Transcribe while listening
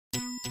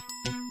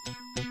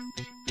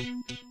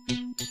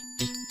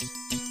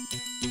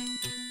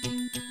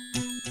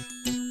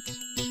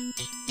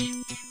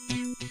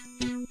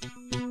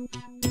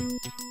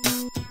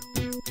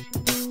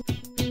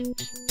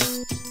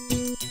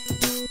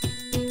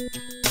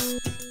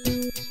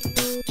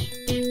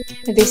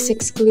This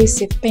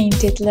exclusive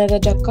painted leather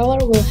dog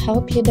collar will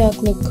help your dog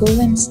look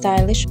cool and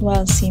stylish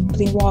while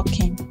simply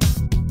walking.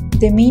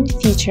 The main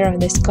feature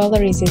of this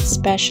collar is its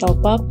special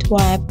barbed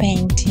wire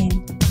painting.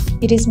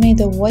 It is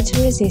made of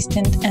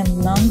water-resistant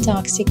and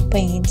non-toxic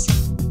paints,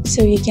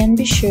 so you can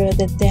be sure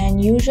that the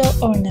unusual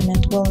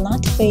ornament will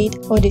not fade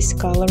or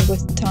discolor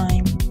with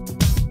time.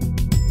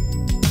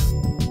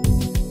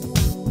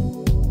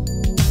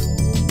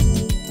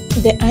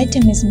 The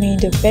item is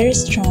made of very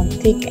strong,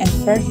 thick and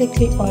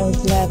perfectly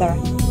oiled leather.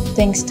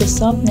 Thanks to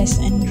softness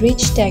and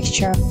rich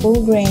texture of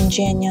full-grain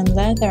genuine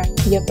leather,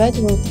 your pet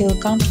will feel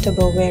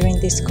comfortable wearing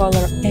this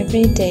collar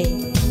every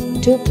day.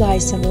 2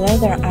 plies of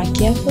leather are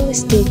carefully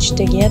stitched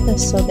together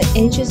so the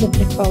edges of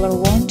the collar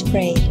won't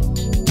fray.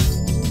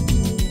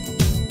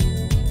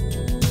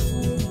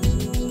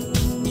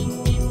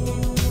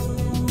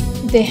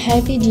 The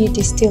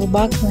heavy-duty steel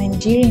buckle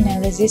and D-ring are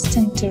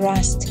resistant to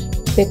rust.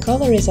 The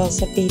collar is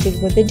also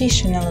fitted with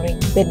additional ring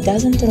that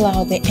doesn't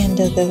allow the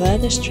end of the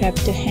leather strap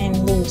to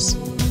hang loose.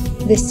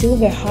 The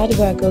silver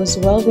hardware goes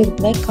well with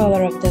black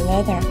color of the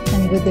leather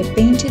and with the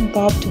painted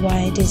barbed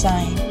wire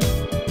design.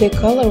 The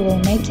collar will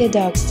make your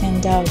dog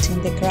stand out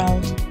in the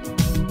crowd.